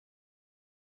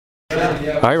All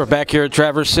right, we're back here at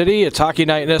Traverse City. It's hockey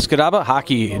night in Escanaba,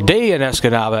 hockey day in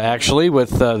Escanaba, actually, with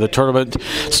the tournament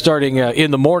starting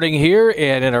in the morning here,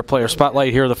 and in our player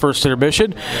spotlight here in the first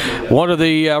intermission, one of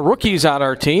the rookies on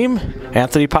our team,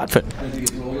 Anthony Potvin.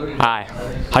 Hi.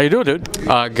 How you doing, dude?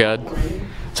 Good.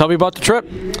 Tell me about the trip.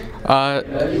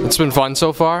 It's been fun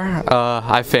so far.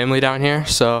 I have family down here,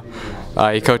 so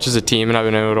he coaches a team, and I've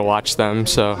been able to watch them,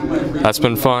 so that's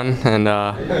been fun, and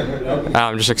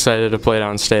I'm just excited to play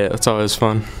downstate. That's always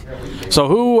fun. So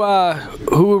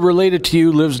who related to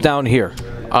you lives down here?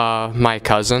 My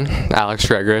cousin, Alex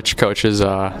Gregrich, coaches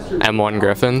M1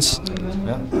 Griffins,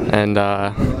 and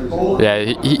yeah,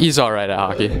 he's all right at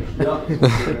hockey.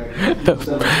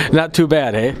 Not too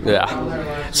bad, eh?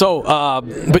 Yeah. So,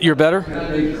 but you're better?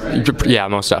 Yeah,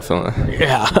 most definitely.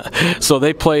 Yeah. So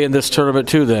they play in this tournament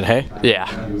too then, hey?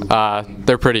 Yeah.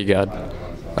 They're pretty good.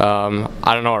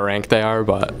 I don't know what rank they are,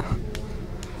 but...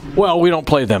 Well, we don't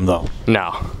play them, though.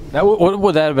 No. Now, what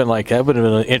would that have been like? That would have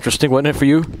been interesting, wouldn't it, for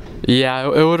you? Yeah,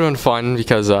 it would have been fun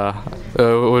because it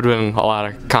would have been a lot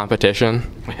of competition.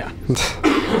 Yeah.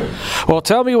 Well,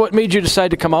 tell me what made you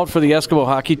decide to come out for the Eskimo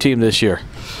hockey team this year?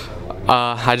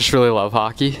 I just really love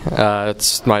hockey.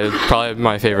 It's probably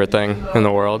my favorite thing in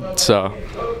the world. So.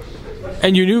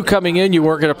 And you knew coming in you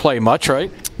weren't going to play much,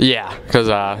 right? Yeah, because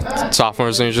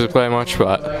sophomores don't usually play much,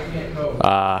 but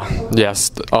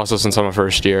yes, also since I'm a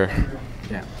first year.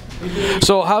 Yeah.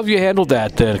 So how have you handled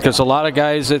that then? Because a lot of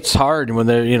guys, it's hard when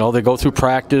they go through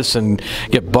practice and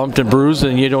get bumped and bruised,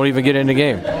 and you don't even get in the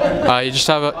game. You just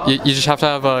have to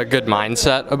have a good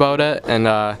mindset about it, and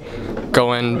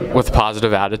go in with a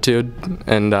positive attitude,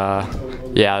 and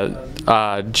yeah,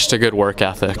 just a good work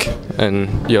ethic,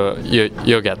 and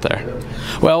you'll get there.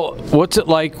 Well, what's it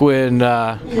like when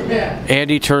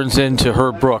Andy turns into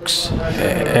Herb Brooks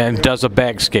and does a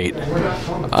bag skate?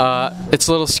 It's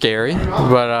a little scary,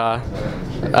 but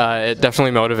it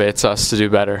definitely motivates us to do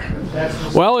better.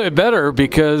 Well, it better,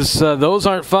 because those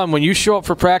aren't fun. When you show up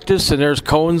for practice and there's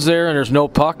cones there and there's no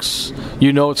pucks,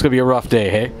 you know it's going to be a rough day,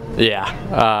 hey?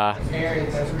 Yeah,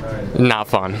 not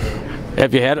fun.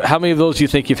 How many of those do you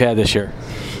think you've had this year?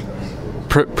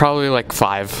 Probably like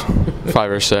five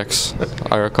or six,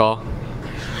 I recall.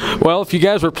 Well, if you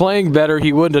guys were playing better,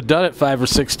 he wouldn't have done it 5 or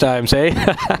 6 times, eh?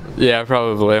 Yeah,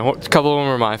 probably. A couple of them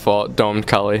were my fault, domed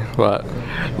Cully, but...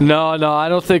 No, I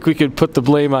don't think we could put the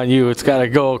blame on you. It's got to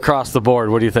go across the board.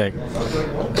 What do you think?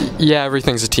 Yeah,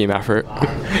 everything's a team effort.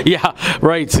 Yeah,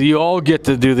 right. So you all get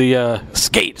to do the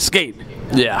skate.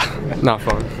 Yeah, not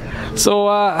fun. So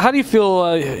how do you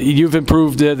feel you've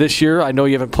improved this year? I know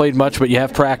you haven't played much, but you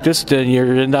have practiced, and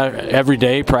you're in every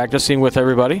day practicing with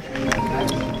everybody.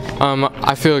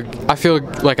 I feel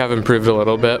like I've improved a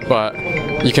little bit, but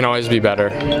you can always be better.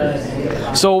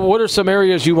 So what are some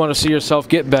areas you want to see yourself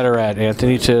get better at,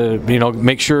 Anthony, to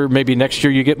make sure maybe next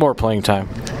year you get more playing time?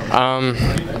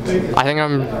 I think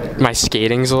my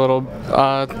skating's a little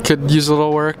could use a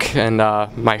little work, and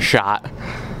my shot.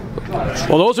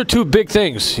 Well, those are 2 big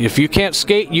things. If you can't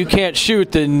skate, you can't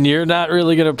shoot, then you're not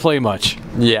really going to play much.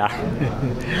 Yeah.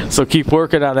 So keep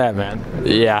working on that, man.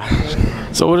 Yeah.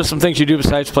 So what are some things you do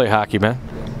besides play hockey, man?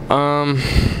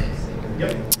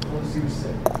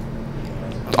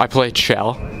 I play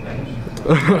shell.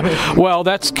 Well,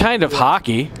 that's kind of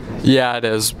hockey. Yeah, it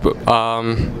is.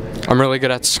 I'm really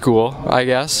good at school, I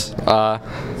guess.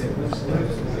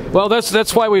 Well,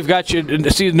 that's why we've got you.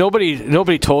 See,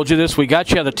 nobody told you this. We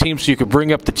got you on the team so you could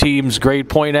bring up the team's grade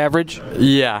point average.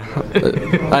 Yeah,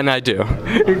 and I do.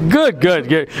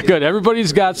 Good.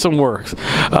 Everybody's got some work.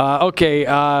 Okay,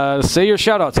 say your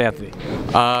shout-outs, Anthony.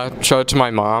 Shout out to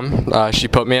my mom. She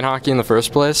put me in hockey in the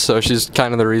first place, so she's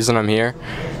kind of the reason I'm here.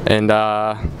 And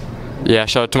yeah,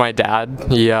 shout out to my dad.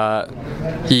 He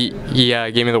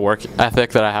gave me the work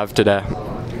ethic that I have today.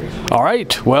 All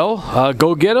right, well,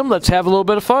 go get them. Let's have a little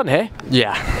bit of fun, hey?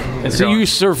 Yeah. And so you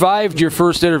survived your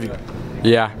first interview.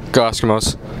 Yeah, go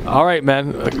Eskimos. All right,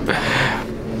 man.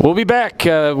 We'll be back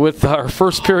with our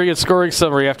first period scoring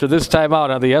summary after this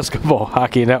timeout on the Eskimo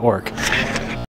Hockey Network.